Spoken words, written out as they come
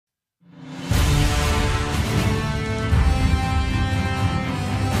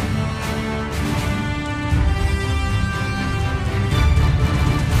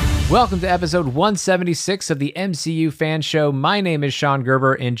Welcome to episode 176 of the MCU Fan Show. My name is Sean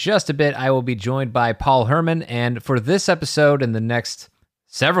Gerber. In just a bit, I will be joined by Paul Herman. And for this episode and the next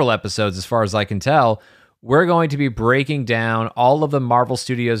several episodes, as far as I can tell, we're going to be breaking down all of the Marvel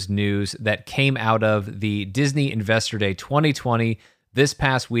Studios news that came out of the Disney Investor Day 2020 this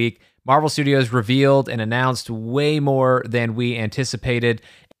past week. Marvel Studios revealed and announced way more than we anticipated.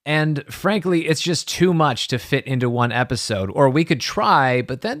 And frankly, it's just too much to fit into one episode. Or we could try,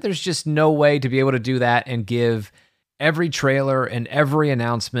 but then there's just no way to be able to do that and give every trailer and every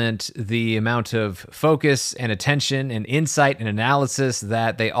announcement the amount of focus and attention and insight and analysis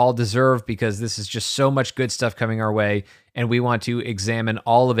that they all deserve, because this is just so much good stuff coming our way. And we want to examine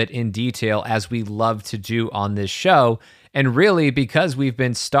all of it in detail, as we love to do on this show. And really, because we've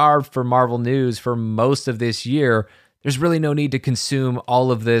been starved for Marvel news for most of this year, there's really no need to consume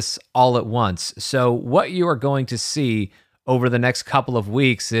all of this all at once. So what you are going to see over the next couple of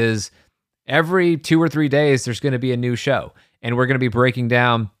weeks is every 2 or 3 days, there's going to be a new show. And we're going to be breaking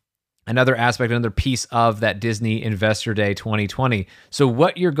down another aspect, another piece of that Disney Investor Day 2020. So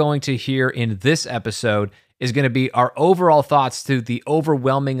what you're going to hear in this episode is going to be our overall thoughts to the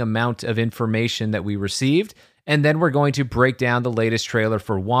overwhelming amount of information that we received. And then we're going to break down the latest trailer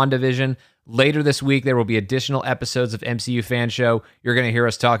for WandaVision. Later this week, there will be additional episodes of MCU Fan Show. You're going to hear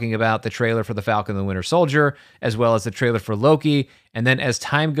us talking about the trailer for The Falcon and the Winter Soldier, as well as the trailer for Loki. And then as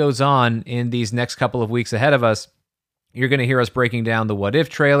time goes on in these next couple of weeks ahead of us, you're going to hear us breaking down the What If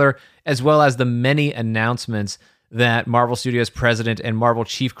trailer, as well as the many announcements that Marvel Studios president and Marvel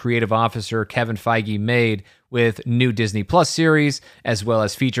chief creative officer Kevin Feige made with new Disney Plus series, as well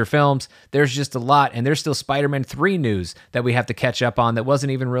as feature films. There's just a lot, and there's still Spider-Man 3 news that we have to catch up on that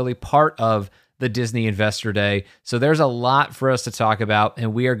wasn't even really part of the Disney Investor Day. So there's a lot for us to talk about,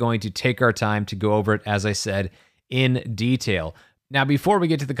 and we are going to take our time to go over it, as I said, in detail. Now, before we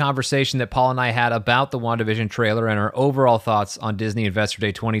get to the conversation that Paul and I had about the WandaVision trailer and our overall thoughts on Disney Investor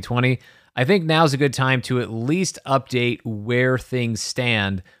Day 2020, I think now's a good time to at least update where things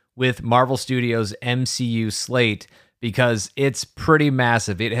stand with Marvel Studios' MCU slate, because it's pretty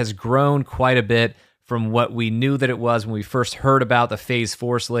massive. It has grown quite a bit from what we knew that it was when we first heard about the Phase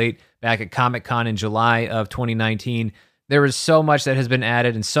 4 slate back at Comic-Con in July of 2019. There is so much that has been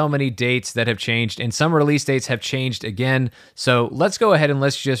added and so many dates that have changed, and some release dates have changed again. So let's go ahead and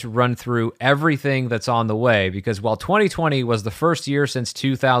let's just run through everything that's on the way, because while 2020 was the first year since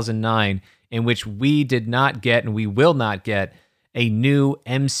 2009 in which we did not get, and we will not get, a new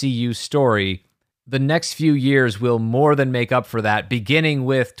MCU story, the next few years will more than make up for that, beginning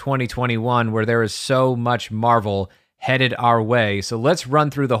with 2021, where there is so much Marvel headed our way. So let's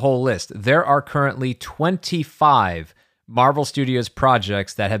run through the whole list. There are currently 25 Marvel Studios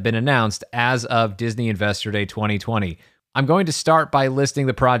projects that have been announced as of Disney Investor Day 2020. I'm going to start by listing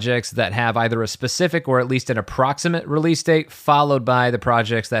the projects that have either a specific or at least an approximate release date, followed by the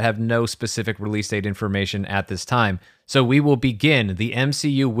projects that have no specific release date information at this time. So we will begin. The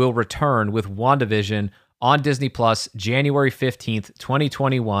MCU will return with WandaVision on Disney Plus January 15th,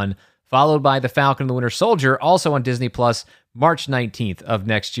 2021, followed by The Falcon and the Winter Soldier, also on Disney Plus, March 19th of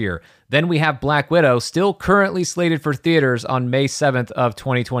next year. Then we have Black Widow, still currently slated for theaters on May 7th of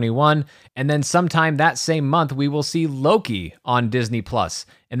 2021. And then sometime that same month, we will see Loki on Disney Plus.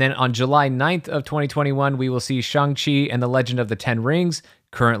 And then on July 9th of 2021, we will see Shang-Chi and the Legend of the Ten Rings,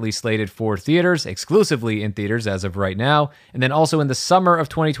 currently slated for theaters, exclusively in theaters as of right now. And then also in the summer of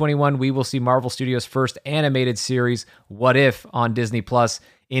 2021, we will see Marvel Studios' first animated series, What If, on Disney Plus.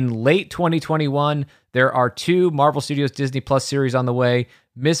 In late 2021, there are 2 Marvel Studios Disney Plus series on the way,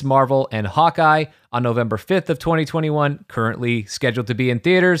 Ms. Marvel and Hawkeye on November 5th of 2021, currently scheduled to be in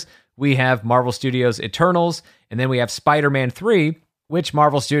theaters. We have Marvel Studios Eternals, and then we have Spider-Man 3, which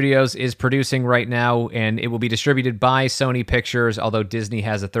Marvel Studios is producing right now, and it will be distributed by Sony Pictures, although Disney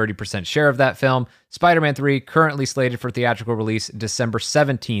has a 30% share of that film. Spider-Man 3 currently slated for theatrical release December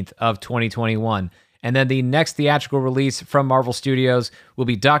 17th of 2021. And then the next theatrical release from Marvel Studios will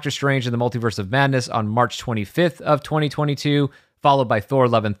be Doctor Strange in the Multiverse of Madness on March 25th of 2022, followed by Thor: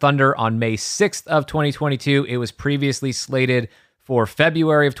 Love and Thunder on May 6th of 2022. It was previously slated for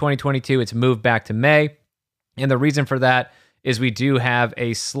February of 2022. It's moved back to May. And the reason for that is we do have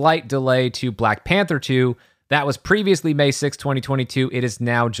a slight delay to Black Panther 2. That was previously May 6, 2022. It is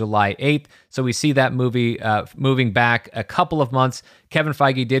now July 8th. So we see that movie moving back a couple of months. Kevin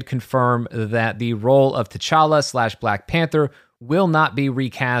Feige did confirm that the role of T'Challa / Black Panther will not be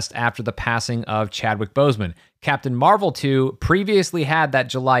recast after the passing of Chadwick Boseman. Captain Marvel 2 previously had that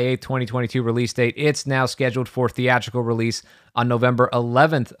July 8th, 2022 release date. It's now scheduled for theatrical release on November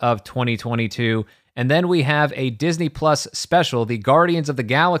 11th of 2022. And then we have a Disney Plus special, the Guardians of the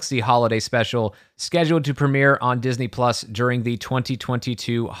Galaxy holiday special, scheduled to premiere on Disney Plus during the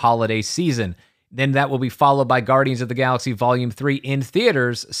 2022 holiday season. Then that will be followed by Guardians of the Galaxy Volume 3 in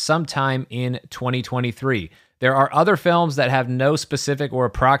theaters sometime in 2023. There are other films that have no specific or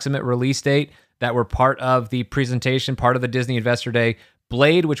approximate release date that were part of the presentation, part of the Disney Investor Day.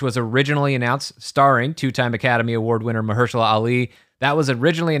 Blade, which was originally announced, starring two-time Academy Award winner Mahershala Ali, that was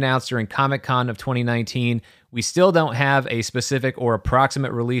originally announced during Comic-Con of 2019. We still don't have a specific or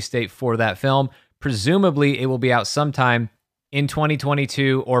approximate release date for that film. Presumably, it will be out sometime in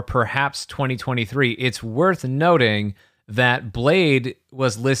 2022 or perhaps 2023. It's worth noting that Blade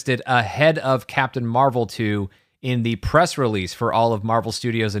was listed ahead of Captain Marvel 2 in the press release for all of Marvel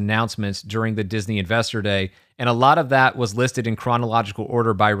Studios' announcements during the Disney Investor Day, and a lot of that was listed in chronological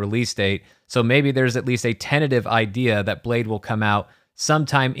order by release date, so maybe there's at least a tentative idea that Blade will come out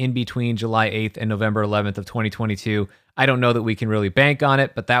sometime in between July 8th and November 11th of 2022. I don't know that we can really bank on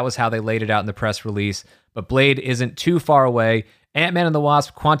it, but that was how they laid it out in the press release. But Blade isn't too far away. Ant-Man and the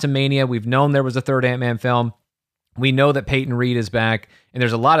Wasp, Quantumania, we've known there was a third Ant-Man film. We know that Peyton Reed is back, and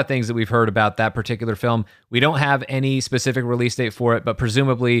there's a lot of things that we've heard about that particular film. We don't have any specific release date for it, but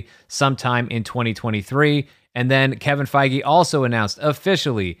presumably sometime in 2023. And then Kevin Feige also announced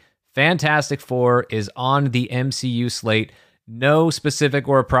officially Fantastic Four is on the MCU slate. No specific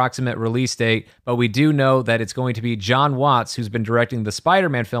or approximate release date, but we do know that it's going to be John Watts, who's been directing the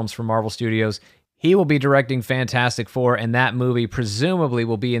Spider-Man films for Marvel Studios. He will be directing Fantastic Four, and that movie presumably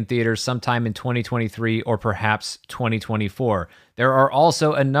will be in theaters sometime in 2023 or perhaps 2024. There are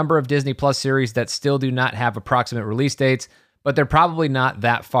also a number of Disney Plus series that still do not have approximate release dates, but they're probably not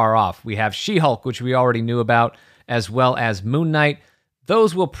that far off. We have She-Hulk, which we already knew about, as well as Moon Knight.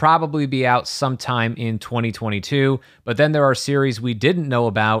 Those will probably be out sometime in 2022, but then there are series we didn't know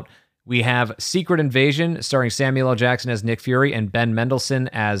about. We have Secret Invasion, starring Samuel L. Jackson as Nick Fury and Ben Mendelsohn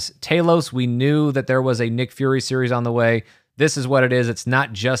as Talos. We knew that there was a Nick Fury series on the way. This is what it is. It's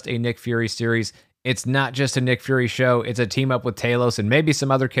not just a Nick Fury series. It's not just a Nick Fury show. It's a team up with Talos and maybe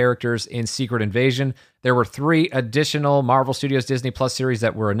some other characters in Secret Invasion. There were 3 additional Marvel Studios Disney Plus series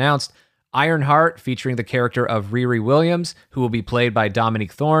that were announced. Ironheart, featuring the character of Riri Williams, who will be played by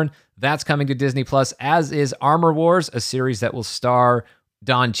Dominique Thorne. That's coming to Disney Plus, as is Armor Wars, a series that will star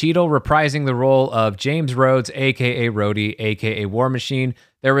Don Cheadle reprising the role of James Rhodes, a.k.a. Rhodey, a.k.a. War Machine.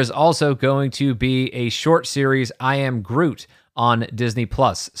 There is also going to be a short series, I Am Groot, on Disney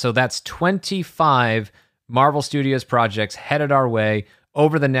Plus. So that's 25 Marvel Studios projects headed our way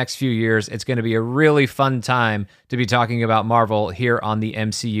over the next few years. It's going to be a really fun time to be talking about Marvel here on the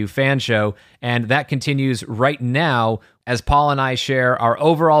MCU Fan Show. And that continues right now as Paul and I share our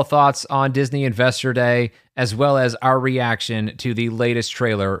overall thoughts on Disney Investor Day, as well as our reaction to the latest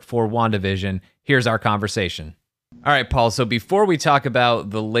trailer for WandaVision. Here's our conversation. All right, Paul, so before we talk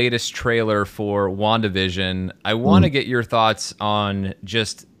about the latest trailer for WandaVision, I want to get your thoughts on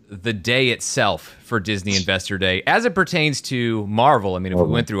just the day itself for Disney Investor Day as it pertains to Marvel. I mean, if we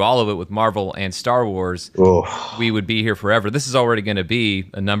went through all of it with Marvel and Star Wars, we would be here forever. This is already going to be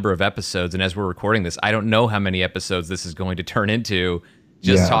a number of episodes, and as we're recording this, I don't know how many episodes this is going to turn into,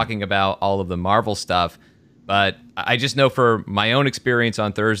 just talking about all of the Marvel stuff. But I just know for my own experience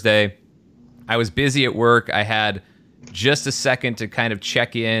on Thursday, I was busy at work. I had just a second to kind of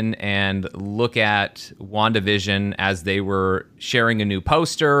check in and look at WandaVision as they were sharing a new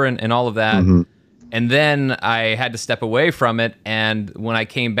poster and all of that. And then I had to step away from it. And when I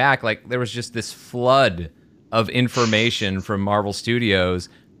came back, like, there was just this flood of information from Marvel Studios.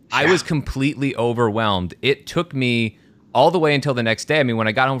 I was completely overwhelmed. It took me all the way until the next day. I mean, when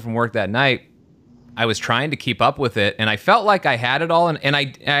I got home from work that night, I was trying to keep up with it, and I felt like I had it all, and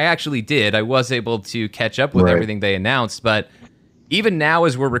I actually did. I was able to catch up with everything they announced, but even now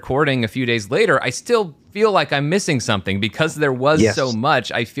as we're recording a few days later, I still feel like I'm missing something because there was so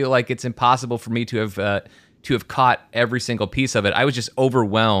much. I feel like it's impossible for me to have caught every single piece of it. I was just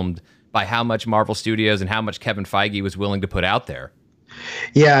overwhelmed by how much Marvel Studios and how much Kevin Feige was willing to put out there.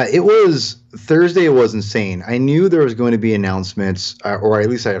 Yeah, it was Thursday. It was insane. I knew there was going to be announcements, or at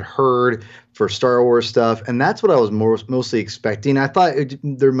least I had heard for Star Wars stuff, and that's what I was mostly expecting. I thought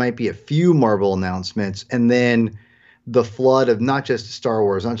there might be a few Marvel announcements, and then the flood of not just Star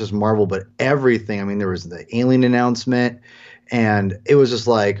Wars, not just Marvel, but everything. I mean, there was the Alien announcement, and it was just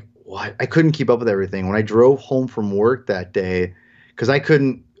like, what? I couldn't keep up with everything. When I drove home from work that day, because I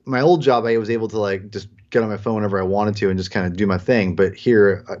couldn't, my old job, I was able to like just get on my phone whenever I wanted to and just kind of do my thing. But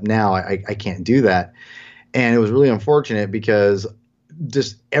here now I can't do that. And it was really unfortunate because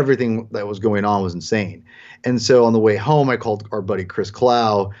just everything that was going on was insane. And so on the way home, I called our buddy Chris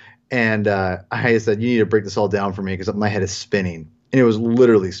Clow, And I said, you need to break this all down for me because my head is spinning. And it was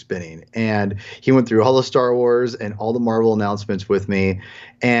literally spinning. And he went through all the Star Wars and all the Marvel announcements with me.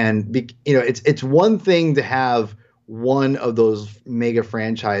 And it's one thing to have one of those mega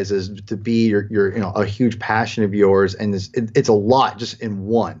franchises to be your a huge passion of yours, and it's a lot just in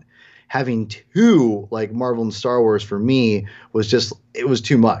one. Having two like Marvel and Star Wars for me it was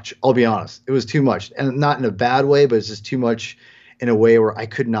too much. I'll be honest, it was too much, and not in a bad way, but it's just too much in a way where I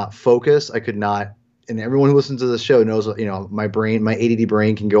could not focus. I could not, and everyone who listens to the show knows, my brain, my ADD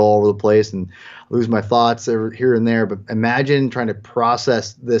brain can go all over the place and lose my thoughts here and there. But imagine trying to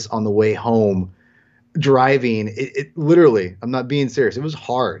process this on the way home, driving. It literally, I'm not being serious. It was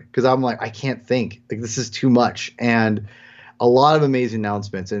hard because I'm like, I can't think. Like, this is too much. And a lot of amazing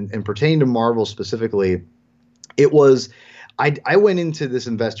announcements. And pertaining to Marvel specifically, it was, I went into this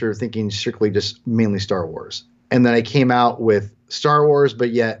investor thinking strictly just mainly Star Wars. And then I came out with Star Wars,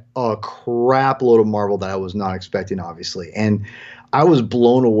 but yet a crap load of Marvel that I was not expecting, obviously. And I was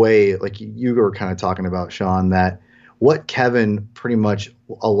blown away, like you were kind of talking about, Sean, that what Kevin pretty much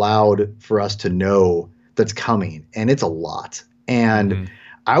allowed for us to know that's coming. And it's a lot. And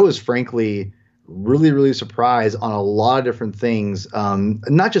I was frankly really, really surprised on a lot of different things.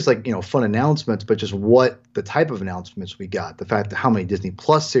 Not just like, fun announcements, but just what the type of announcements we got. The fact that how many Disney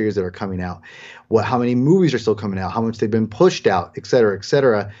Plus series that are coming out, how many movies are still coming out, how much they've been pushed out, et cetera, et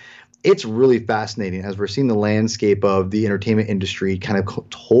cetera. It's really fascinating as we're seeing the landscape of the entertainment industry kind of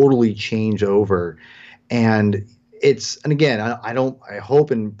totally change over. And again, I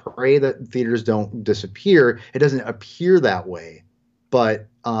hope and pray that theaters don't disappear. It doesn't appear that way, but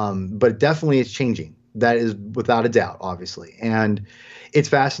definitely it's changing. That is without a doubt, obviously. And it's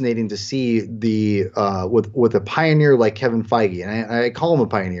fascinating to see with a pioneer like Kevin Feige, and I call him a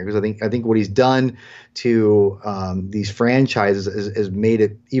pioneer because I think what he's done to these franchises has made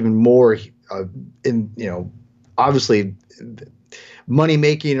it even more obviously money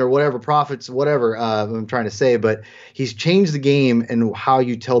making or whatever, profits, whatever I'm trying to say, but he's changed the game and how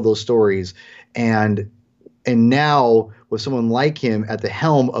you tell those stories. And now with someone like him at the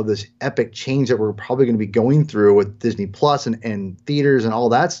helm of this epic change that we're probably going to be going through with Disney Plus and theaters and all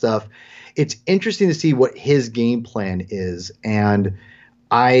that stuff, it's interesting to see what his game plan is. And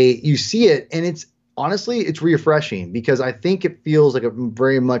you see it, and it's honestly, it's refreshing because I think it feels like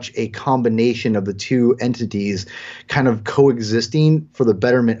very much a combination of the two entities kind of coexisting for the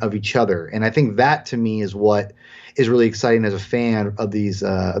betterment of each other. And I think that to me is what is really exciting as a fan of these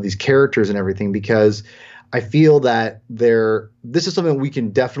characters and everything, because I feel that this is something we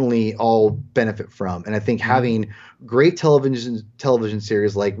can definitely all benefit from. And I think having great television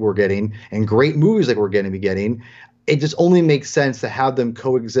series like we're getting and great movies like we're going to be getting, it just only makes sense to have them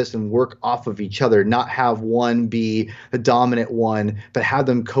coexist and work off of each other, not have one be the dominant one, but have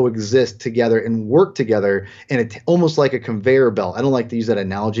them coexist together and work together. And it's almost like a conveyor belt. I don't like to use that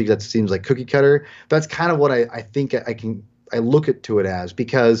analogy because that seems like cookie cutter. But that's kind of what I think I look to it as,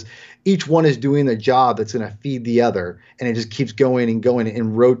 because each one is doing the job that's going to feed the other, and it just keeps going and going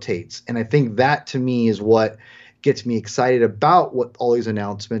and rotates. And I think that to me is what gets me excited about what all these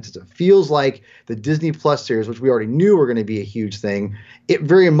announcements is. It feels like the Disney Plus series, which we already knew were going to be a huge thing, it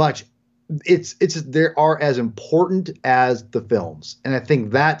very much they are as important as the films. And I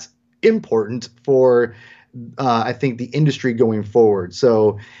think that's important for I think the industry going forward.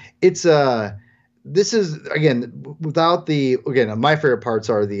 So it's this is, again, my favorite parts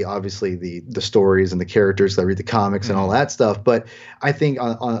are obviously the stories and the characters that read the comics and all that stuff. But I think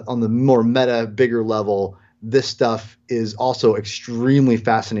on the more meta, bigger level, this stuff is also extremely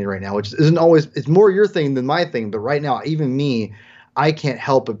fascinating right now, which isn't always, it's more your thing than my thing. But right now, even me, I can't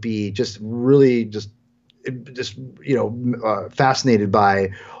help but be just really fascinated by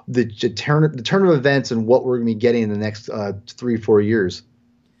the turn of events and what we're going to be getting in the next 3-4 years.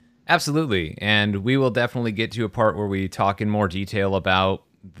 Absolutely. And we will definitely get to a part where we talk in more detail about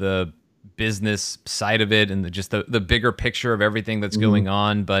the business side of it and just the bigger picture of everything that's going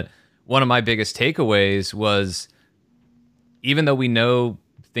on. But one of my biggest takeaways was, even though we know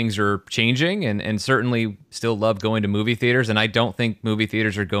things are changing and certainly still love going to movie theaters, and I don't think movie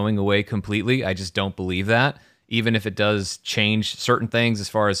theaters are going away completely. I just don't believe that. Even if it does change certain things as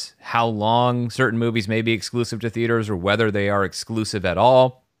far as how long certain movies may be exclusive to theaters or whether they are exclusive at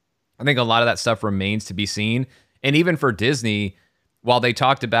all, I think a lot of that stuff remains to be seen. And even for Disney, while they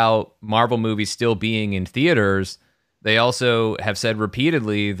talked about Marvel movies still being in theaters, they also have said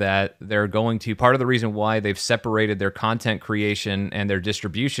repeatedly that they're going to, part of the reason why they've separated their content creation and their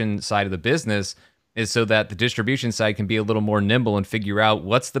distribution side of the business is so that the distribution side can be a little more nimble and figure out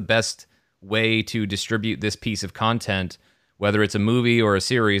what's the best way to distribute this piece of content whether it's a movie or a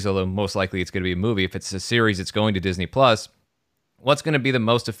series, although most likely it's going to be a movie. If it's a series, it's going to Disney Plus. What's going to be the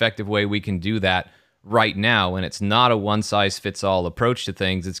most effective way we can do that right now? And it's not a one-size-fits-all approach to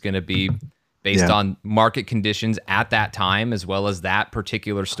things. It's going to be based on market conditions at that time, as well as that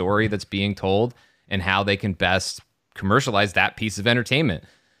particular story that's being told and how they can best commercialize that piece of entertainment.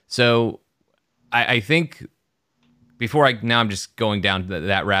 So I think now I'm just going down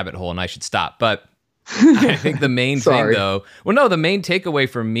that rabbit hole and I should stop. But I think the main thing though, the main takeaway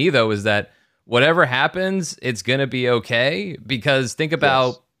for me though is that whatever happens, it's going to be okay, because think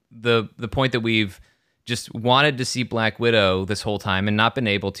about the point that we've just wanted to see Black Widow this whole time and not been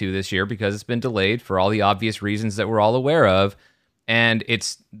able to this year because it's been delayed for all the obvious reasons that we're all aware of. And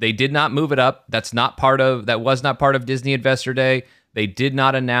they did not move it up. That was not part of Disney Investor Day. They did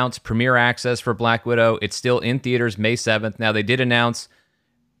not announce premiere access for Black Widow. It's still in theaters May 7th. Now, they did announce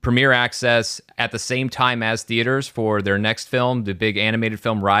premiere access at the same time as theaters for their next film, the big animated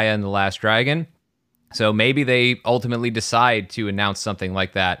film Raya and the Last Dragon. So maybe they ultimately decide to announce something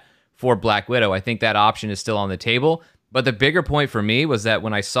like that for Black Widow. I think that option is still on the table. But the bigger point for me was that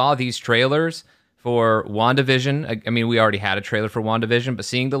when I saw these trailers for WandaVision, I mean, we already had a trailer for WandaVision, but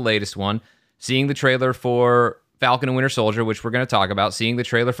seeing the latest one, seeing the trailer for Falcon and Winter Soldier, which we're going to talk about, seeing the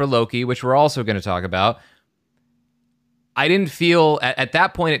trailer for Loki, which we're also going to talk about, I didn't feel, at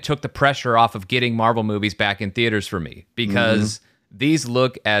that point, it took the pressure off of getting Marvel movies back in theaters for me, because these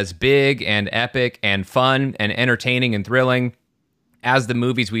look as big and epic and fun and entertaining and thrilling as the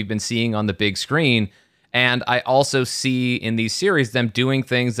movies we've been seeing on the big screen. And I also see in these series them doing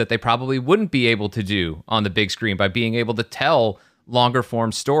things that they probably wouldn't be able to do on the big screen by being able to tell longer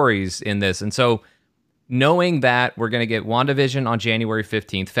form stories in this. And so knowing that we're going to get WandaVision on January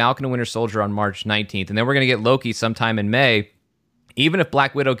 15th, Falcon and Winter Soldier on March 19th, and then we're going to get Loki sometime in May, even if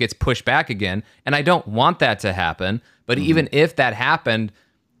Black Widow gets pushed back again, and I don't want that to happen, but even if that happened,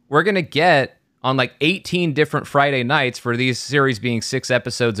 we're going to get on like 18 different Friday nights, for these series being 6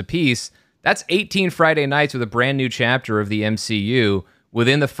 episodes apiece. That's 18 Friday nights with a brand new chapter of the MCU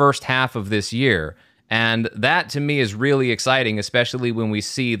within the first half of this year. And that to me is really exciting, especially when we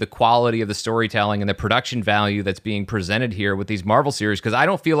see the quality of the storytelling and the production value that's being presented here with these Marvel series, because I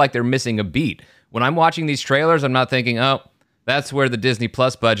don't feel like they're missing a beat. When I'm watching these trailers, I'm not thinking, oh, that's where the Disney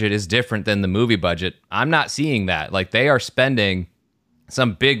Plus budget is different than the movie budget. I'm not seeing that. Like, they are spending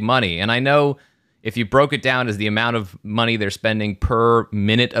some big money. And I know if you broke it down as the amount of money they're spending per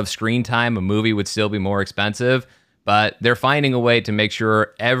minute of screen time, a movie would still be more expensive. But they're finding a way to make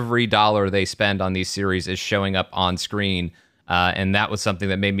sure every dollar they spend on these series is showing up on screen. And that was something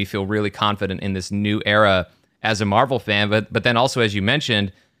that made me feel really confident in this new era as a Marvel fan. But then also, as you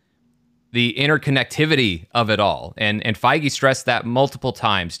mentioned, the interconnectivity of it all. And Feige stressed that multiple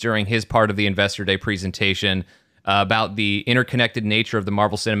times during his part of the Investor Day presentation about the interconnected nature of the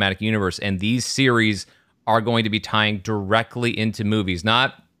Marvel Cinematic Universe. And these series are going to be tying directly into movies,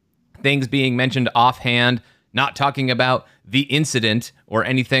 not things being mentioned offhand, not talking about the incident or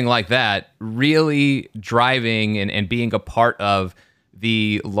anything like that, really driving and being a part of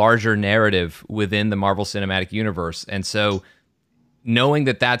the larger narrative within the Marvel Cinematic Universe. And so knowing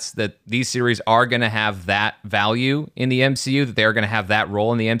that these series are going to have that value in the MCU, that they're going to have that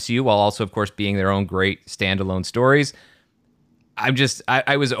role in the MCU, while also, of course, being their own great standalone stories,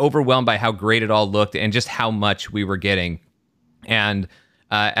 I was overwhelmed by how great it all looked and just how much we were getting. And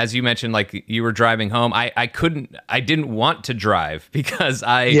as you mentioned, like, you were driving home, I didn't want to drive because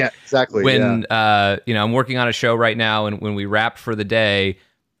when I'm working on a show right now, and when we wrapped for the day,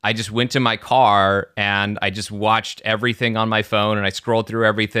 I just went to my car and I just watched everything on my phone, and I scrolled through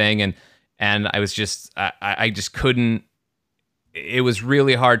everything, and I was just I just couldn't. It was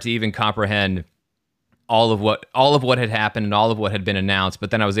really hard to even comprehend all of what had happened and all of what had been announced.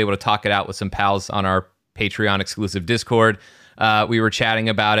 But then I was able to talk it out with some pals on our Patreon exclusive Discord. We were chatting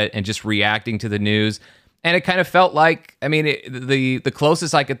about it and just reacting to the news. And it kind of felt like, I mean, the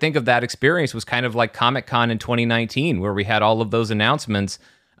closest I could think of that experience was kind of like Comic-Con in 2019, where we had all of those announcements,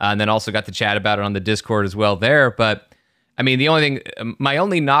 and then also got to chat about it on the Discord as well there. But I mean, my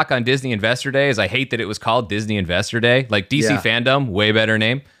only knock on Disney Investor Day is I hate that it was called Disney Investor Day. Like, DC Fandom, way better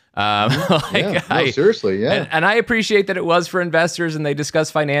name. Seriously, yeah. And I appreciate that it was for investors and they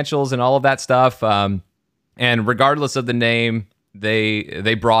discuss financials and all of that stuff. And regardless of the name,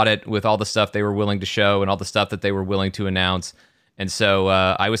 they brought it with all the stuff they were willing to show and all the stuff that they were willing to announce. And so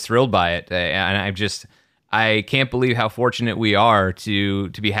I was thrilled by it. And I can't believe how fortunate we are to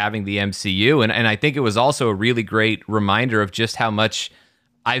be having the MCU. And I think it was also a really great reminder of just how much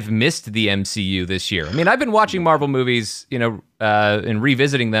I've missed the MCU this year. I mean, I've been watching Marvel movies, and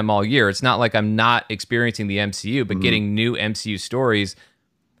revisiting them all year. It's not like I'm not experiencing the MCU, but getting new MCU stories.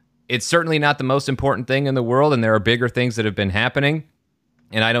 It's certainly not the most important thing in the world, and there are bigger things that have been happening,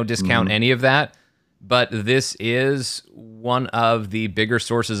 and I don't discount any of that. But this is one of the bigger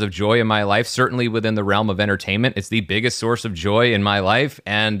sources of joy in my life, certainly within the realm of entertainment. It's the biggest source of joy in my life,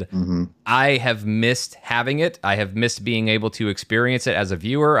 and I have missed having it. I have missed being able to experience it as a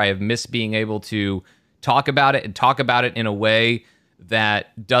viewer. I have missed being able to talk about it and talk about it in a way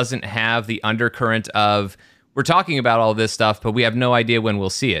that doesn't have the undercurrent of, we're talking about all this stuff, but we have no idea when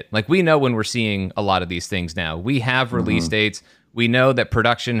we'll see it. Like, we know when we're seeing a lot of these things now. We have release dates. We know that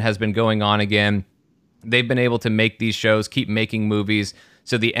production has been going on again. They've been able to make these shows, keep making movies.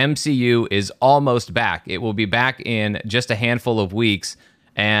 So the MCU is almost back. It will be back in just a handful of weeks.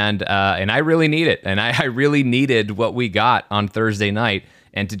 And I really need it. And I really needed what we got on Thursday night,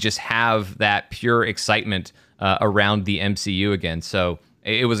 and to just have that pure excitement around the MCU again. So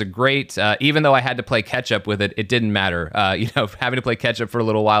it was a great, even though I had to play catch up with it, it didn't matter. Having to play catch up for a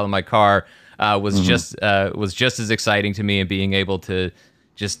little while in my car was just as exciting to me, and being able to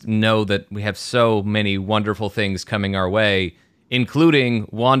just know that we have so many wonderful things coming our way, including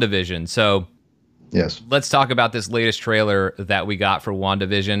WandaVision. So yes, let's talk about this latest trailer that we got for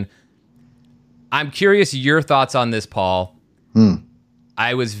WandaVision. I'm curious your thoughts on this, Paul.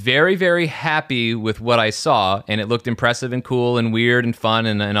 I was very, very happy with what I saw, and it looked impressive and cool and weird and fun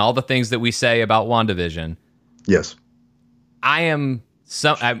and all the things that we say about WandaVision. Yes. I'll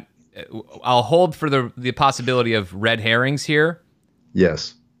hold for the possibility of red herrings here.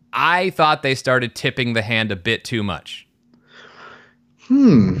 Yes. I thought they started tipping the hand a bit too much.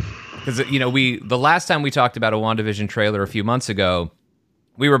 Because, the last time we talked about a WandaVision trailer a few months ago,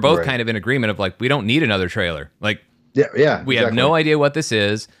 we were both kind of in agreement of, like, we don't need another trailer. Like, we have no idea what this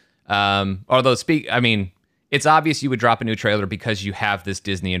is. It's obvious you would drop a new trailer because you have this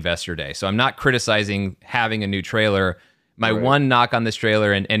Disney Investor Day. So I'm not criticizing having a new trailer. My one knock on this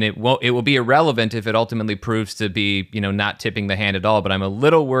trailer, and it will be irrelevant if it ultimately proves to be, not tipping the hand at all, but I'm a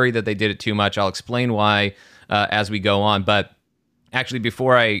little worried that they did it too much. I'll explain why as we go on. But actually,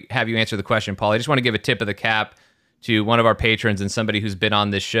 before I have you answer the question, Paul, I just want to give a tip of the cap to one of our patrons and somebody who's been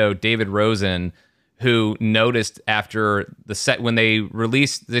on this show, David Rosen, who noticed after the set when they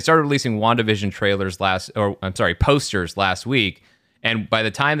started releasing WandaVision posters last week, and by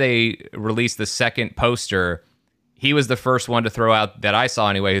the time they released the second poster, he was the first one to throw out, that I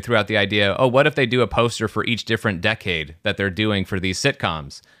saw anyway, who threw out the idea, what if they do a poster for each different decade that they're doing for these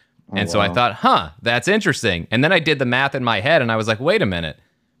sitcoms? So I thought, that's interesting. And then I did the math in my head, and I was like, wait a minute.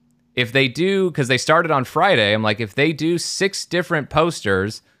 If they do, because they started on Friday, I'm like, if they do 6 different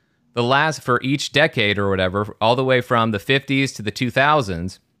posters, the last for each decade or whatever, all the way from the 50s to the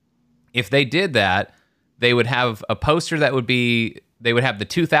 2000s, if they did that, they would have a poster they would have the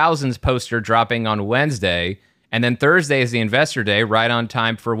 2000s poster dropping on Wednesday, and then Thursday is the Investor Day, right on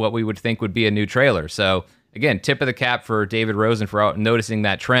time for what we would think would be a new trailer. So again, tip of the cap for David Rosen for noticing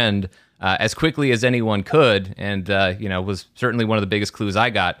that trend as quickly as anyone could, and was certainly one of the biggest clues I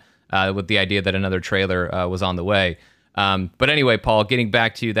got with the idea that another trailer was on the way. But anyway, Paul, getting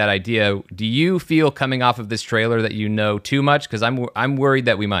back to that idea, do you feel coming off of this trailer that you know too much? Because I'm worried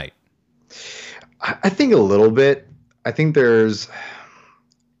that we might. I think a little bit. I think the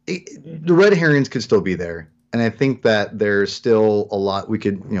red herrings could still be there. And I think that there's still a lot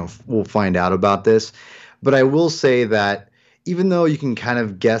we'll find out about this. But I will say that even though you can kind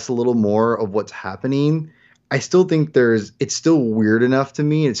of guess a little more of what's happening, I still think it's still weird enough to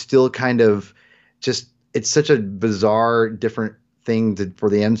me. It's still kind of it's such a bizarre, different thing for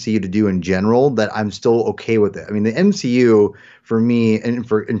the MCU to do in general that I'm still okay with it. I mean, the MCU for me and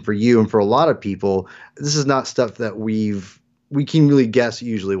for you and for a lot of people, this is not stuff that we can really guess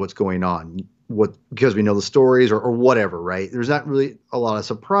usually what's going on. Because we know the stories or whatever, right? There's not really a lot of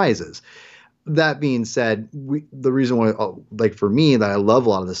surprises. That being said, the reason why, like for me, that I love a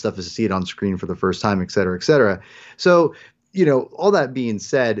lot of this stuff is to see it on screen for the first time, et cetera, et cetera. So, all that being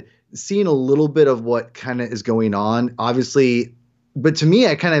said, seeing a little bit of what kind of is going on, obviously, but to me,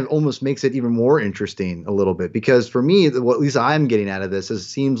 it kind of almost makes it even more interesting a little bit, because for me, what at least I'm getting out of this is it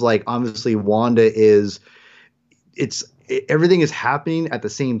seems like obviously Wanda everything is happening at the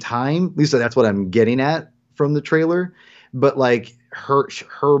same time. At least that's what I'm getting at from the trailer. But like her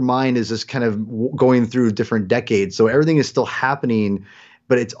mind is just kind of going through different decades. So everything is still happening,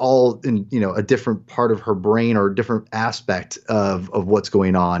 but it's all in, a different part of her brain or a different aspect of what's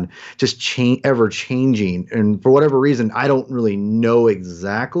going on, just ever changing. And for whatever reason, I don't really know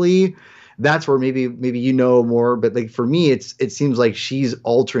exactly. That's where maybe more, but like for me, it seems like she's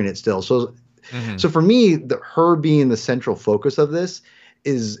altering it still. So So for me, her being the central focus of this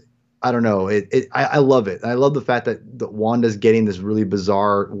is, I don't know. I love it. I love the fact that Wanda's getting this really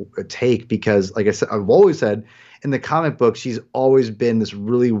bizarre take because, like I said, I've always said in the comic book, she's always been this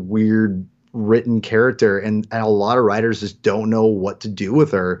really weird written character, and a lot of writers just don't know what to do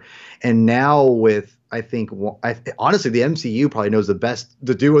with her. And now with, I think, honestly, the MCU probably knows the best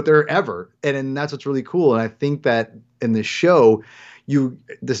to do with her ever, and that's what's really cool. And I think that in this show,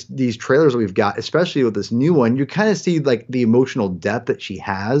 these trailers that we've got, especially with this new one, you kind of see like the emotional depth that she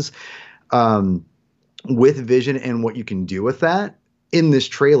has with Vision and what you can do with that in this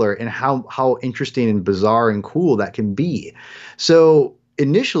trailer, and how interesting and bizarre and cool that can be. So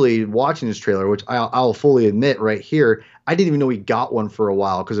initially watching this trailer, which I'll fully admit right here, I didn't even know we got one for a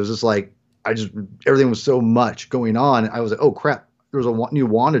while because it was just like everything was so much going on. I was like, oh crap, there was a new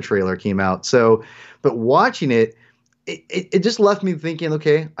Wanda trailer came out. So, but watching it, it just left me thinking,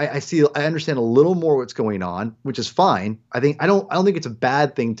 okay, I understand a little more what's going on, which is fine. I don't think it's a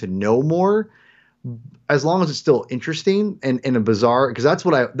bad thing to know more, as long as it's still interesting and a bizarre, because that's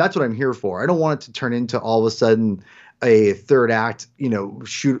what I'm here for. I don't want it to turn into all of a sudden a third act, all of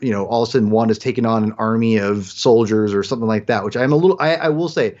a sudden Wanda's taking on an army of soldiers or something like that, which I will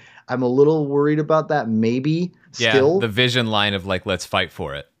say I'm a little worried about that maybe still. The Vision line of like, let's fight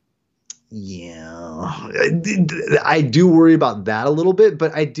for it. Yeah, I do worry about that a little bit,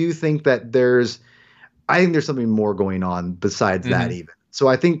 but I do think that there's something more going on besides that even. So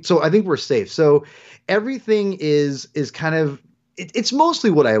I think we're safe. So everything is kind of, it's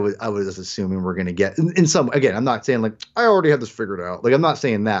mostly what I was assuming we're going to get. In some, again, I'm not saying like I already have this figured out. Like I'm not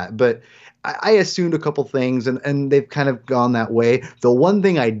saying that, but I assumed a couple things and they've kind of gone that way. The one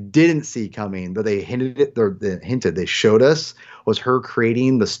thing I didn't see coming that they showed us was her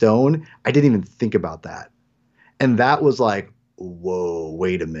creating the stone. I didn't even think about that. And that was like, whoa,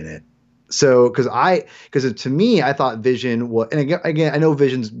 wait a minute. So, because to me, I thought Vision was, and again, I know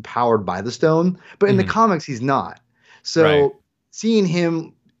Vision's powered by the stone, but in the comics, he's not. So seeing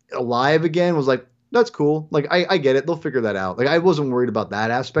him alive again was like, that's cool. Like, I get it. They'll figure that out. Like, I wasn't worried about that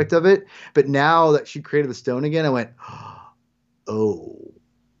aspect of it. But now that she created the stone again, I went, oh,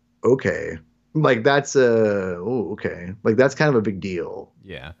 okay. Like, that's okay. Like, that's kind of a big deal.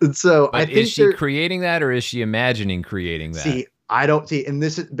 Yeah. And so but I think is she creating that, or is she imagining creating that? See, I don't see, and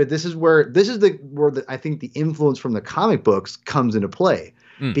this is where I think the influence from the comic books comes into play,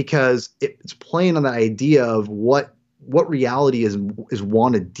 because it's playing on the idea of what reality is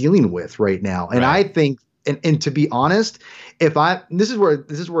Wanda dealing with right now. And I think, and to be honest, this is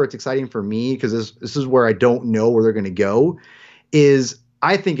where it's exciting for me, because this is where I don't know where they're going to go, is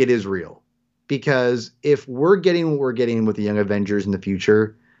I think it is real. Because if we're getting what we're getting with the Young Avengers in the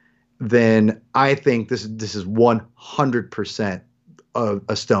future, then I think this is 100%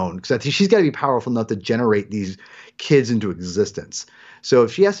 a stone, because I think she's got to be powerful enough to generate these kids into existence. So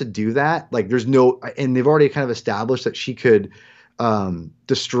if she has to do that, like there's no, and they've already kind of established that she could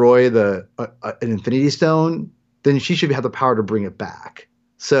destroy an Infinity Stone, then she should have the power to bring it back.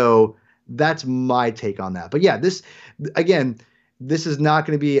 So that's my take on that. But yeah, this is not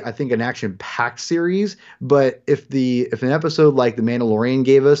going to be, I think, an action-packed series. But if an episode like The Mandalorian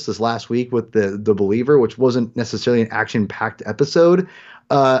gave us this last week with the Believer, which wasn't necessarily an action-packed episode,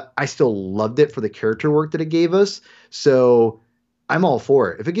 I still loved it for the character work that it gave us. So I'm all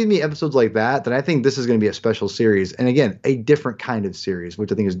for it. If it gives me episodes like that, then I think this is going to be a special series. And again, a different kind of series,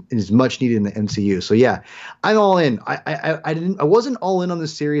 which I think is much needed in the MCU. So yeah, I'm all in. I wasn't all in on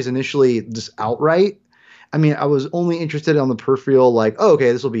this series initially, just outright. I mean, I was only interested on the peripheral, like, oh,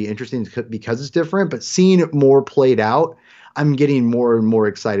 okay, this will be interesting because it's different. But seeing it more played out, I'm getting more and more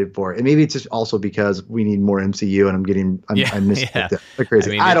excited for it. And maybe it's just also because we need more MCU, and I miss it like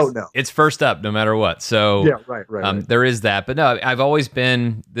crazy. I don't know. It's first up no matter what. So yeah, right. There is that. But no, I've always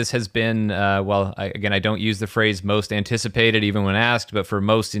been, this has been, I don't use the phrase most anticipated even when asked, but for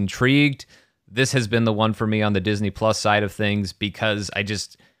most intrigued, this has been the one for me on the Disney Plus side of things, because I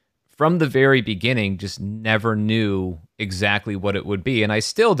just, from the very beginning, just never knew exactly what it would be. And I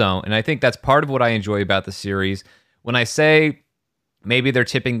still don't. And I think that's part of what I enjoy about the series. When I say maybe they're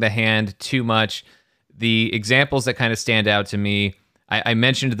tipping the hand too much, the examples that kind of stand out to me, I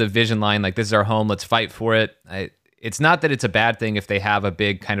mentioned the Vision line, like, this is our home, let's fight for it. It's not that it's a bad thing if they have a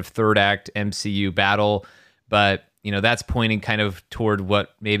big kind of third act MCU battle, but that's pointing kind of toward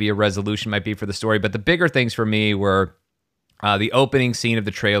what maybe a resolution might be for the story. But the bigger things for me were the opening scene of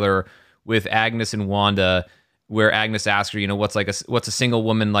the trailer with Agnes and Wanda, where Agnes asks her, what's a single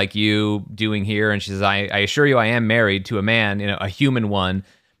woman like you doing here? And she says, I assure you I am married to a man, a human one.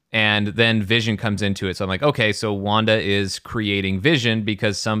 And then Vision comes into it. So I'm like, okay, so Wanda is creating Vision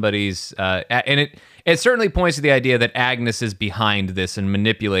because somebody's, and it certainly points to the idea that Agnes is behind this and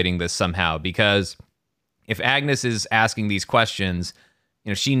manipulating this somehow. Because if Agnes is asking these questions,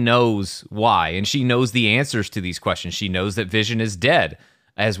 she knows why, and she knows the answers to these questions. She knows that Vision is dead,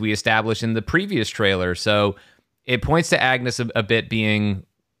 as we established in the previous trailer. So it points to Agnes a bit being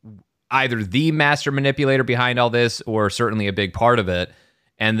either the master manipulator behind all this, or certainly a big part of it.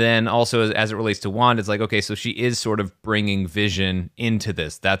 And then also, as it relates to Wanda, it's like, okay, so she is sort of bringing Vision into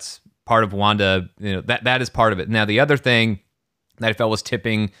this. That's part of Wanda. That is part of it. Now, the other thing that I felt was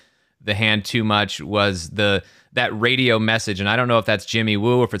tipping the hand too much was that radio message. And I don't know if that's Jimmy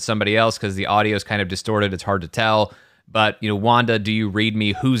Woo or if it's somebody else, because the audio is kind of distorted. It's hard to tell. But, Wanda, do you read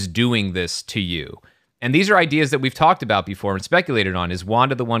me? Who's doing this to you? And these are ideas that we've talked about before and speculated on. Is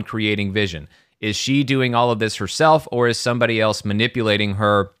Wanda the one creating Vision? Is she doing all of this herself, or is somebody else manipulating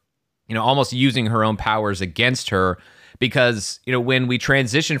her, almost using her own powers against her? Because, when we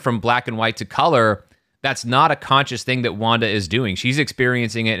transition from black and white to color, that's not a conscious thing that Wanda is doing. She's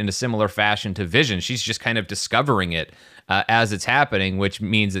experiencing it in a similar fashion to Vision. She's just kind of discovering it as it's happening, which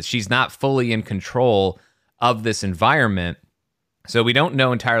means that she's not fully in control of this environment. So we don't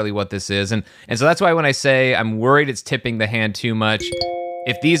know entirely what this is. And so that's why when I say I'm worried it's tipping the hand too much,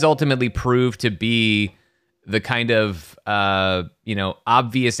 if these ultimately prove to be the kind of,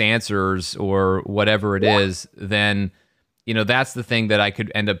 obvious answers or whatever it is, then, that's the thing that I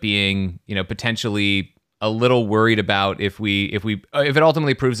could end up being, potentially a little worried about if it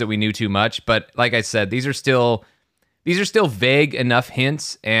ultimately proves that we knew too much. But like I said, these are still vague enough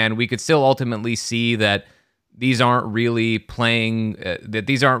hints, and we could still ultimately see that these aren't really playing, that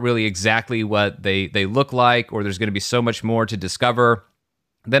these aren't really exactly what they look like, or there's going to be so much more to discover.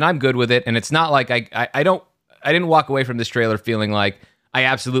 Then I'm good with it. And it's not like I didn't walk away from this trailer feeling like I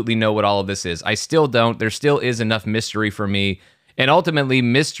absolutely know what all of this is. I still don't. There still is enough mystery for me. And ultimately,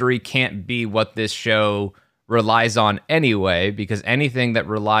 mystery can't be what this show relies on anyway, because anything that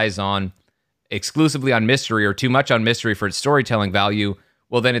relies on exclusively on mystery or too much on mystery for its storytelling value,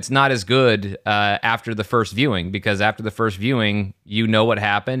 well, then it's not as good after the first viewing, because after the first viewing, you know what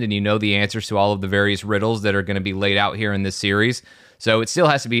happened and you know the answers to all of the various riddles that are going to be laid out here in this series. So it still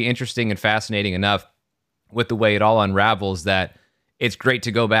has to be interesting and fascinating enough with the way it all unravels that it's great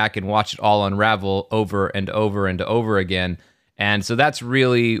to go back and watch it all unravel over and over and over again. And so that's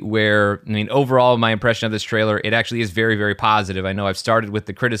really where, overall, my impression of this trailer, it actually is very, very positive. I know I've started with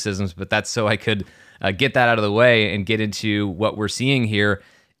the criticisms, but that's so I could get that out of the way and get into what we're seeing here.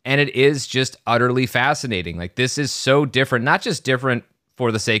 And it is just utterly fascinating. Like, this is so different, not just different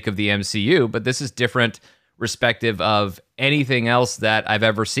for the sake of the MCU, but this is different respective of anything else that I've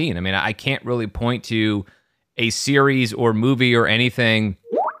ever seen. I can't really point to a series or movie or anything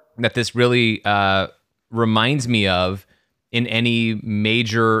that this really reminds me of in any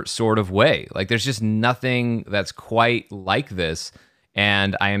major sort of way. Like, there's just nothing that's quite like this.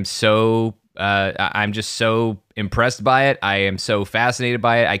 And I'm just so impressed by it. I am so fascinated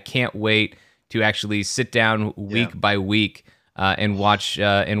by it. I can't wait to actually sit down week by week and watch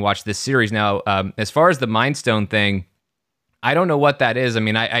this series. Now, as far as the Mind Stone thing, I don't know what that is.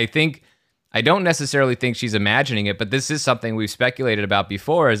 I don't necessarily think she's imagining it, but this is something we've speculated about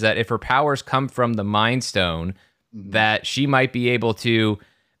before, is that if her powers come from the Mind Stone, that she might be able to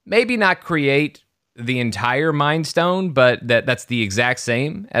maybe not create the entire Mind Stone, but that's the exact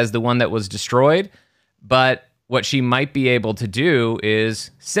same as the one that was destroyed. But what she might be able to do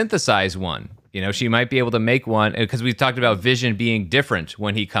is synthesize one. She might be able to make one, because we've talked about Vision being different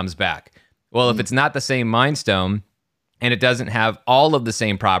when he comes back. Well, if it's not the same Mind Stone, and it doesn't have all of the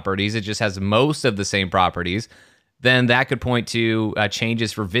same properties, it just has most of the same properties, then that could point to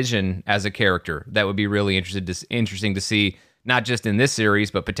changes for Vision as a character. That would be really interesting to see, not just in this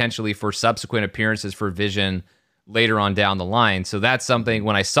series, but potentially for subsequent appearances for Vision later on down the line. So that's something,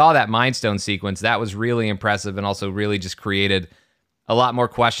 when I saw that Mind Stone sequence, that was really impressive, and also really just created a lot more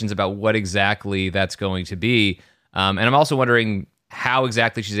questions about what exactly that's going to be. And I'm also wondering how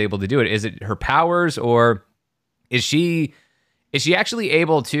exactly she's able to do it. Is it her powers, or is she actually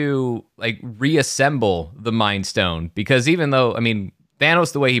able to reassemble the Mind Stone? Because even though,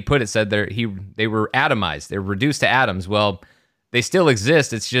 Thanos, the way he put it, said they were atomized, they're reduced to atoms. Well, they still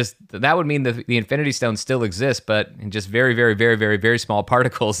exist. It's just that would mean the Infinity Stone still exists, but in just very, very, very, very, very small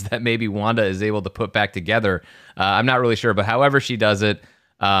particles that maybe Wanda is able to put back together. I'm not really sure, but however she does it,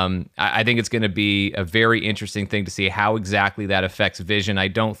 I think it's going to be a very interesting thing to see how exactly that affects Vision. I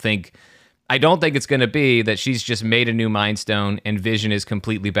I don't think it's going to be that she's just made a new Mind Stone and Vision is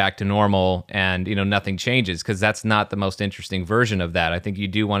completely back to normal and, nothing changes, because that's not the most interesting version of that. I think you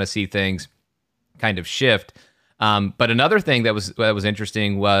do want to see things kind of shift. But another thing that was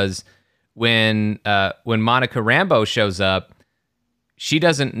interesting was when Monica Rambeau shows up, she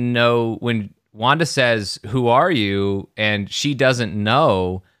doesn't know when Wanda says, "Who are you?" and she doesn't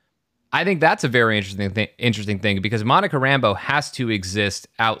know. I think that's a very interesting thing because Monica Rambeau has to exist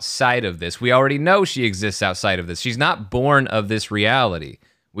outside of this. We already know she exists outside of this. She's not born of this reality.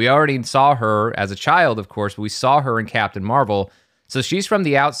 We already saw her as a child, of course, but we saw her in Captain Marvel. So she's from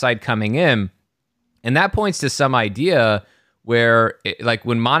the outside coming in. And that points to some idea where, like,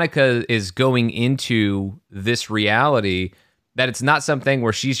 when Monica is going into this reality, that it's not something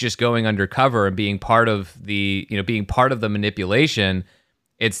where she's just going undercover and being part of the manipulation.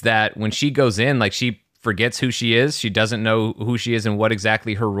 It's that when she goes in, like, she forgets who she is. She doesn't know who she is and what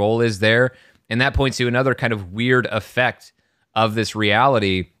exactly her role is there. And that points to another kind of weird effect of this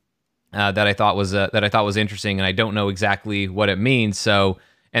reality that I thought was interesting. And I don't know exactly what it means. So,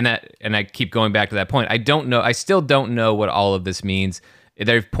 and I keep going back to that point. I still don't know what all of this means.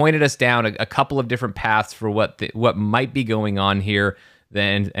 They've pointed us down a couple of different paths for what might be going on here.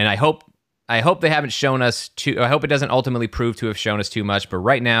 And I hope they haven't shown us I hope it doesn't ultimately prove to have shown us too much. But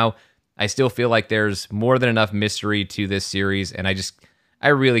right now, I still feel like there's more than enough mystery to this series, and I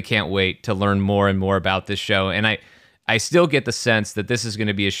really can't wait to learn more and more about this show. And I still get the sense that this is going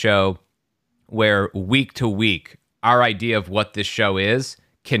to be a show where week to week, our idea of what this show is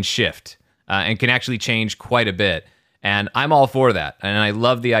can shift and can actually change quite a bit. And I'm all for that. And I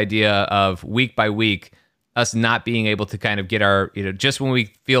love the idea of week by week, us not being able to kind of get our, just when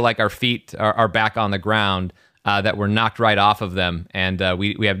we feel like our feet are back on the ground, that we're knocked right off of them. And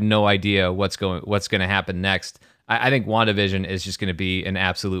we have no idea what's going to happen next. I think WandaVision is just going to be an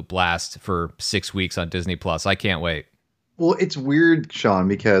absolute blast for 6 weeks on Disney Plus. I can't wait. Well, it's weird, Sean,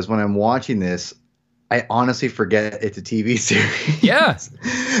 because when I'm watching this, I honestly forget it's a TV series. Yeah.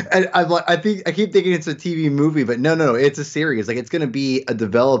 And I keep thinking it's a TV movie, but no, it's a series. Like, it's going to be a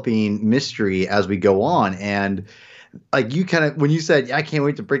developing mystery as we go on. And like, you kind of, when you said, I can't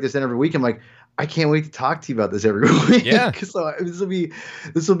wait to break this in every week, I'm like, I can't wait to talk to you about this every week. Yeah. So this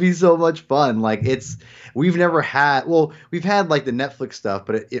will be so much fun. Like, we've had like the Netflix stuff,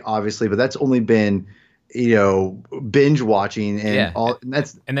 but but that's only been, binge watching and all.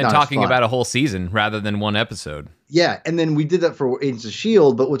 And then talking about a whole season rather than one episode. Yeah, and then we did that for Agents of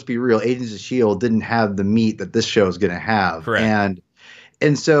S.H.I.E.L.D., but let's be real, Agents of S.H.I.E.L.D. didn't have the meat that this show is going to have. Correct.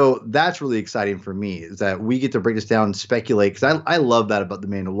 And so that's really exciting for me, is that we get to break this down and speculate, because I love that about The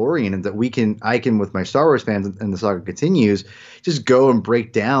Mandalorian, and that I can, with my Star Wars fans, and the saga continues, just go and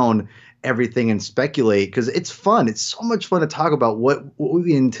break down everything and speculate, because it's fun. It's so much fun to talk about what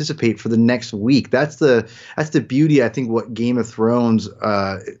we anticipate for the next week. That's the beauty, I think, what Game of Thrones,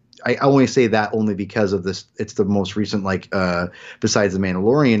 I only say that only because of this. It's the most recent, besides The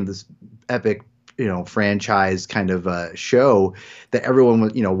Mandalorian, this epic, franchise kind of show that everyone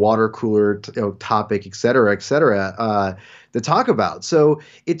was, water cooler topic, et cetera, to talk about. So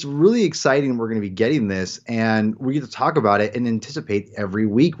it's really exciting. We're going to be getting this, and we get to talk about it and anticipate every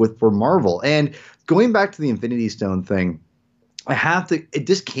week for Marvel. And going back to the Infinity Stone thing, it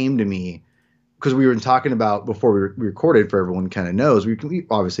just came to me because we were talking about before we recorded, for everyone kind of knows, we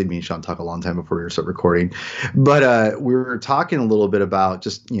obviously, me and Sean talk a long time before we start recording, but we were talking a little bit about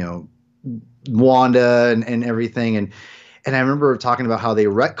just, Wanda and everything. And I remember talking about how they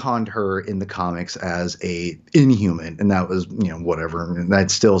retconned her in the comics as a Inhuman. And that was, whatever. And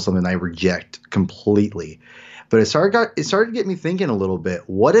that's still something I reject completely. But it started to get me thinking a little bit.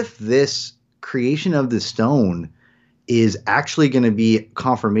 What if this creation of the stone is actually going to be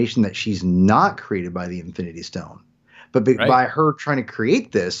confirmation that she's not created by the Infinity Stone, but by her trying to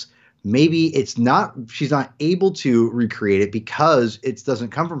create this, maybe she's not able to recreate it because it doesn't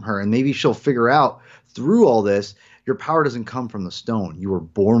come from her. And maybe she'll figure out through all this, your power doesn't come from the stone. You were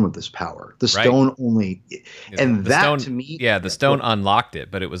born with this power. The stone only, and the stone, to me, the stone unlocked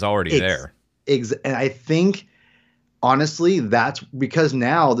it, but it was already there. And I think, honestly, that's because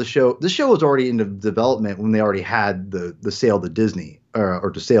now the show was already into development when they already had the sale to Disney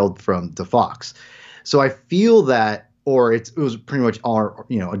or to sale to Fox. So I feel that, or it was pretty much all,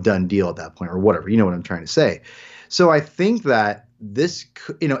 a done deal at that point, or whatever. You know what I'm trying to say. So I think that this,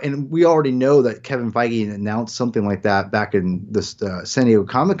 and we already know that Kevin Feige announced something like that back in this San Diego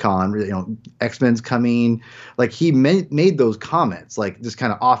Comic-Con, X-Men's coming. Like he made those comments, like just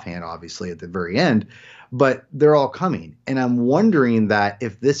kind of offhand, obviously at the very end, but they're all coming. And I'm wondering that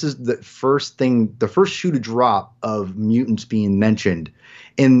if this is the first shoe to drop of mutants being mentioned,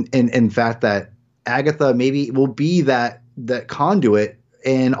 in fact that Agatha maybe will be that conduit,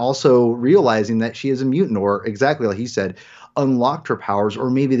 and also realizing that she is a mutant, or exactly like he said, unlocked her powers,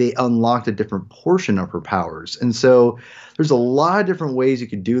 or maybe they unlocked a different portion of her powers. And so there's a lot of different ways you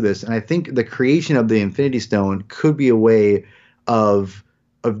could do this. And I think the creation of the Infinity Stone could be a way of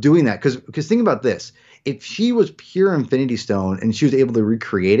doing that. Because think about this. If she was pure Infinity Stone and she was able to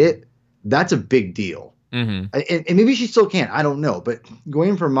recreate it, that's a big deal. Mm-hmm. And maybe she still can't. I don't know. But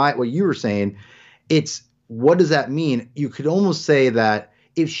going from what you were saying, it's what does that mean? You could almost say that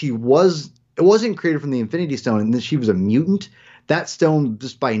if it wasn't created from the Infinity Stone and then she was a mutant, that stone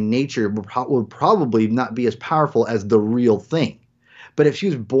just by nature would probably not be as powerful as the real thing. But if she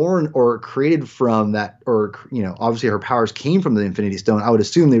was born or created from that, or obviously her powers came from the Infinity Stone, I would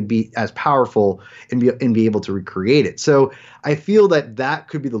assume they'd be as powerful and be able to recreate it. So I feel that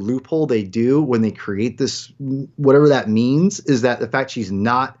could be the loophole they do when they create this, whatever that means, is that the fact she's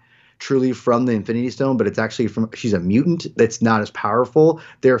not truly from the Infinity Stone, but it's actually she's a mutant that's not as powerful.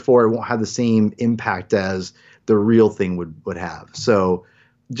 Therefore, it won't have the same impact as the real thing would have. So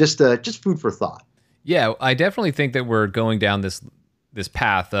just food for thought. Yeah, I definitely think that we're going down this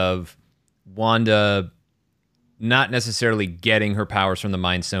path of Wanda not necessarily getting her powers from the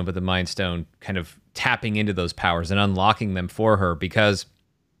Mind Stone, but the Mind Stone kind of tapping into those powers and unlocking them for her. Because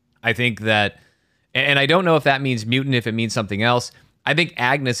I think that, and I don't know if that means mutant, if it means something else. I think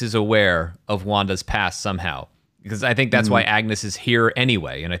Agnes is aware of Wanda's past somehow, because I think that's why Agnes is here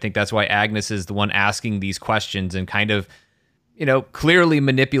anyway. And I think that's why Agnes is the one asking these questions and kind of, clearly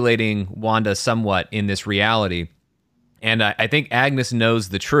manipulating Wanda somewhat in this reality. And I think Agnes knows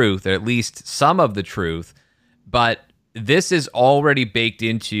the truth, or at least some of the truth, but this is already baked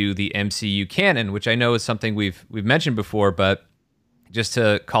into the MCU canon, which I know is something we've mentioned before, but just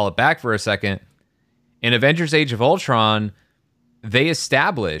to call it back for a second, in Avengers Age of Ultron, they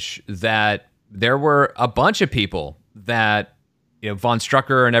establish that there were a bunch of people that, Von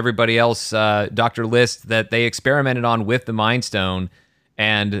Strucker and everybody else, Dr. List, that they experimented on with the Mind Stone,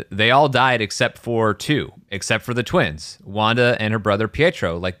 and they all died except for two, except for the twins, Wanda and her brother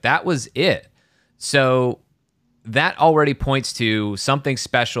Pietro. Like, that was it. So that already points to something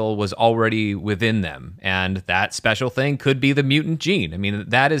special was already within them, and that special thing could be the mutant gene. I mean,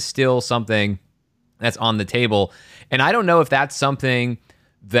 that is still something that's on the table. And I don't know if that's something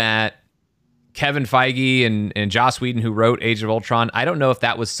that Kevin Feige and Joss Whedon, who wrote Age of Ultron, I don't know if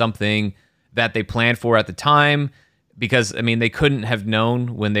that was something that they planned for at the time, because I mean, they couldn't have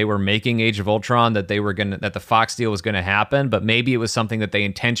known when they were making Age of Ultron that that the Fox deal was gonna happen. But maybe it was something that they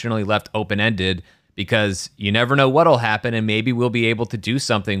intentionally left open-ended, because you never know what'll happen, and maybe we'll be able to do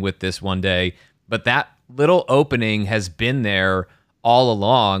something with this one day. But that little opening has been there all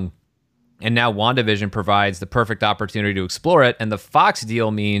along. And now WandaVision provides the perfect opportunity to explore it. And the Fox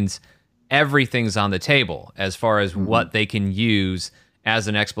deal means everything's on the table as far as what they can use as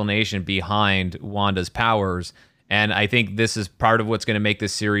an explanation behind Wanda's powers. And I think this is part of what's going to make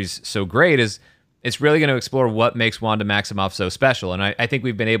this series so great, is it's really going to explore what makes Wanda Maximoff so special. And I think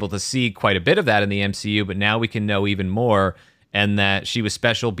we've been able to see quite a bit of that in the MCU, but now we can know even more, and that she was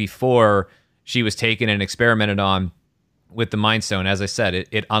special before she was taken and experimented on with the Mind Stone. As I said,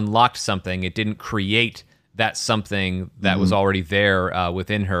 it unlocked something. It didn't create that something that was already there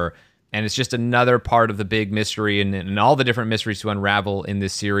within her. And it's just another part of the big mystery and all the different mysteries to unravel in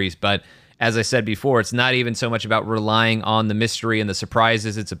this series. But as I said before, it's not even so much about relying on the mystery and the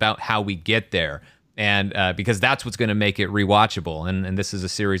surprises. It's about how we get there. And because that's what's going to make it rewatchable. And this is a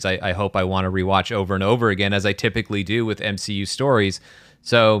series I hope I want to rewatch over and over again, as I typically do with MCU stories.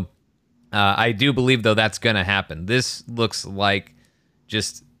 So I do believe, though, that's going to happen. This looks like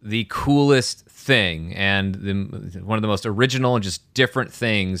just the coolest thing, and one of the most original and just different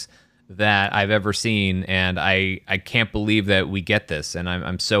things that I've ever seen. And I can't believe that we get this. And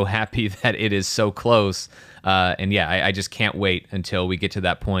I'm so happy that it is so close. And yeah, I just can't wait until we get to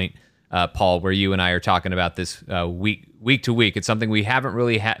that point, Paul, where you and I are talking about this week to week. It's something we haven't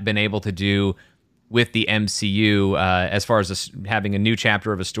really been able to do with the MCU, as far as having a new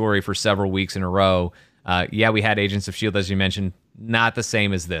chapter of a story for several weeks in a row. Yeah, we had Agents of S.H.I.E.L.D., as you mentioned, not the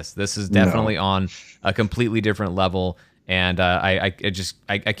same as this. This is definitely on a completely different level, and I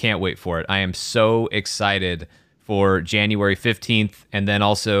can't wait for it. I am so excited for January 15th, and then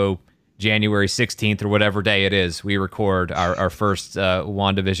also January 16th or whatever day it is, we record our first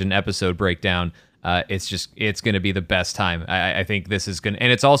WandaVision episode breakdown. It's going to be the best time. I think this is going to,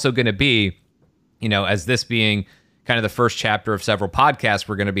 and it's also going to be, as this being kind of the first chapter of several podcasts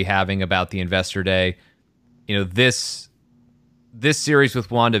we're going to be having about the Investor Day, this series with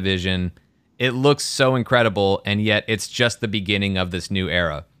WandaVision, it looks so incredible, and yet it's just the beginning of this new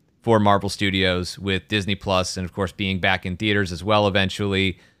era for Marvel Studios with Disney Plus, and of course being back in theaters as well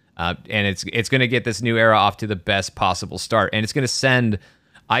eventually. And it's going to get this new era off to the best possible start, and it's going to send,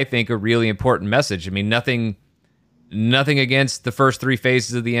 I think, a really important message. I mean, nothing against the first three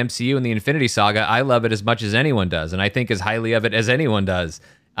phases of the MCU and the Infinity Saga. I love it as much as anyone does, and I think as highly of it as anyone does.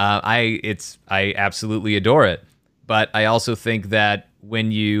 I absolutely adore it. But I also think that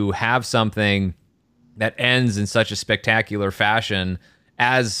when you have something that ends in such a spectacular fashion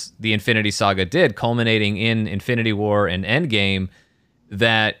as the Infinity Saga did, culminating in Infinity War and Endgame,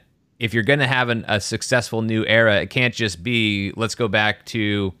 that if you're going to have a successful new era, it can't just be, let's go back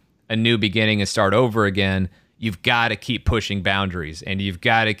to a new beginning and start over again. You've got to keep pushing boundaries, and you've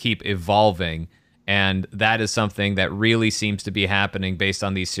got to keep evolving. And that is something that really seems to be happening based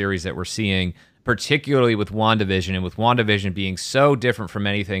on these series that we're seeing, particularly with WandaVision, and with WandaVision being so different from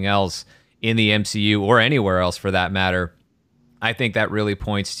anything else in the MCU or anywhere else for that matter. I think that really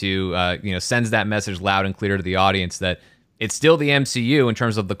points to, sends that message loud and clear to the audience that it's still the MCU in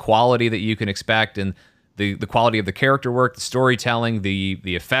terms of the quality that you can expect, and the quality of the character work, the storytelling, the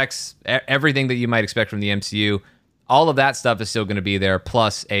effects, everything that you might expect from the MCU. All of that stuff is still going to be there,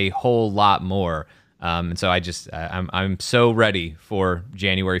 plus a whole lot more. And so I'm so ready for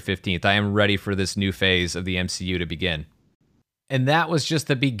January 15th. I am ready for this new phase of the MCU to begin. And that was just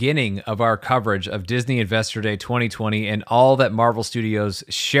the beginning of our coverage of Disney Investor Day 2020 and all that Marvel Studios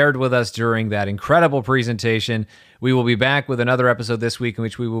shared with us during that incredible presentation. We will be back with another episode this week in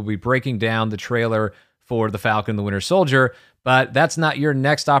which we will be breaking down the trailer for The Falcon and the Winter Soldier. But that's not your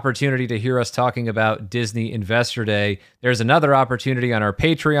next opportunity to hear us talking about Disney Investor Day. There's another opportunity on our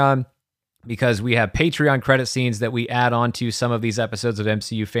Patreon, because we have Patreon credit scenes that we add on to some of these episodes of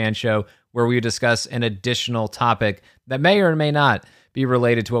MCU Fan Show, where we discuss an additional topic that may or may not be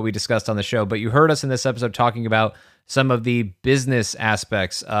related to what we discussed on the show. But you heard us in this episode talking about some of the business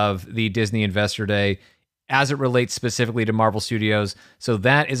aspects of the Disney Investor Day as it relates specifically to Marvel Studios. So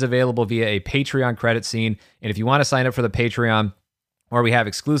that is available via a Patreon credit scene. And if you want to sign up for the Patreon, where we have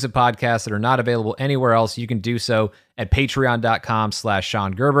exclusive podcasts that are not available anywhere else, you can do so at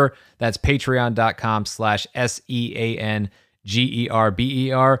patreon.com/Sean Gerber. That's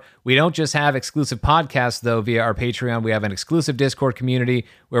patreon.com/SeanGerber. We don't just have exclusive podcasts, though, via our Patreon. We have an exclusive Discord community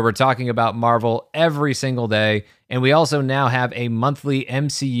where we're talking about Marvel every single day. And we also now have a monthly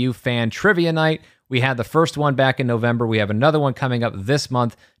MCU fan trivia night. We had the first one back in November. We have another one coming up this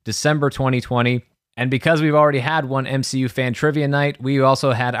month, December 2020. And because we've already had one MCU fan trivia night, we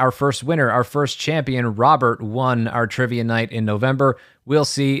also had our first winner, our first champion. Robert won our trivia night in November. We'll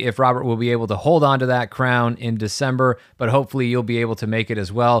see if Robert will be able to hold on to that crown in December, but hopefully you'll be able to make it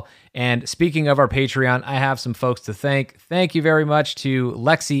as well. And speaking of our Patreon, I have some folks to thank. Thank you very much to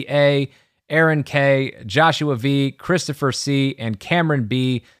Lexi A., Aaron K., Joshua V., Christopher C., and Cameron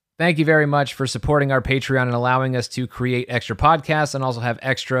B. Thank you very much for supporting our Patreon and allowing us to create extra podcasts and also have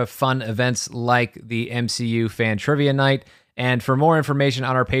extra fun events like the MCU Fan Trivia Night. And for more information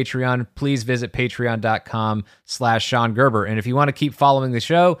on our Patreon, please visit patreon.com/Sean Gerber. And if you want to keep following the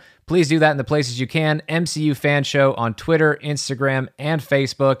show, please do that in the places you can. MCU Fan Show on Twitter, Instagram, and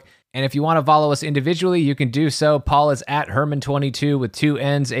Facebook. And if you want to follow us individually, you can do so. Paul is at Herman22 with 2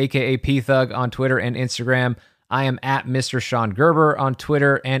 N's, aka P-Thug, on Twitter and Instagram. I am at Mr. Sean Gerber on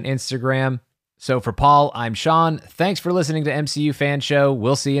Twitter and Instagram. So for Paul, I'm Sean. Thanks for listening to MCU Fan Show.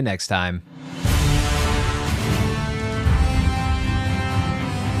 We'll see you next time.